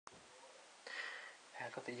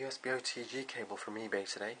I got the USB OTG cable from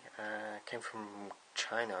eBay today. Came from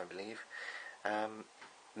China, I believe.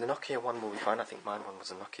 The Nokia one will be fine. I think mine one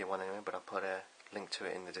was a Nokia one anyway, but I'll put a link to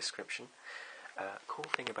it in the description. Cool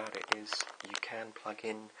thing about it is you can plug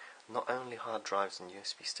in not only hard drives and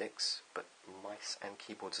USB sticks, but mice and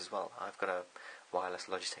keyboards as well. I've got a wireless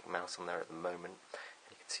Logitech mouse on there at the moment,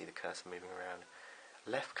 and you can see the cursor moving around.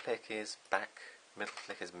 Left click is back, middle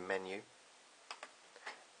click is menu,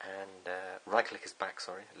 and right click is back,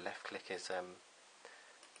 sorry. Left click is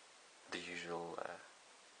the usual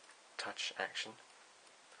touch action,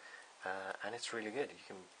 and it's really good. You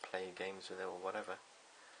can play games with it or whatever.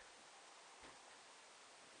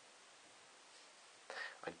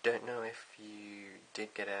 I don't know if you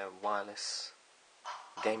did get a wireless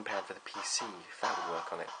gamepad for the PC, if that would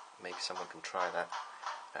work on it. Maybe someone can try that,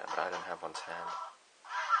 but I don't have one to hand.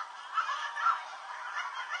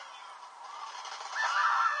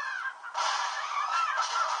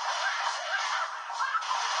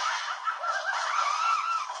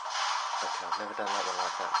 Okay, I've never done that one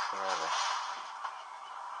like that before either.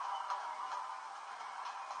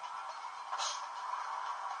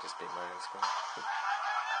 Just beat my own screen.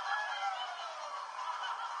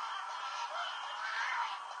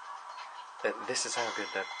 This is how good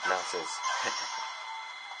the mouse is.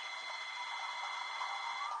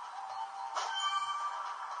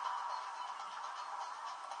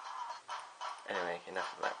 Anyway,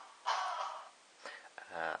 enough of that.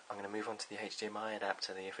 I'm going to move on to the HDMI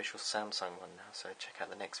adapter, the official Samsung one now, so check out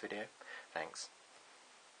the next video. Thanks.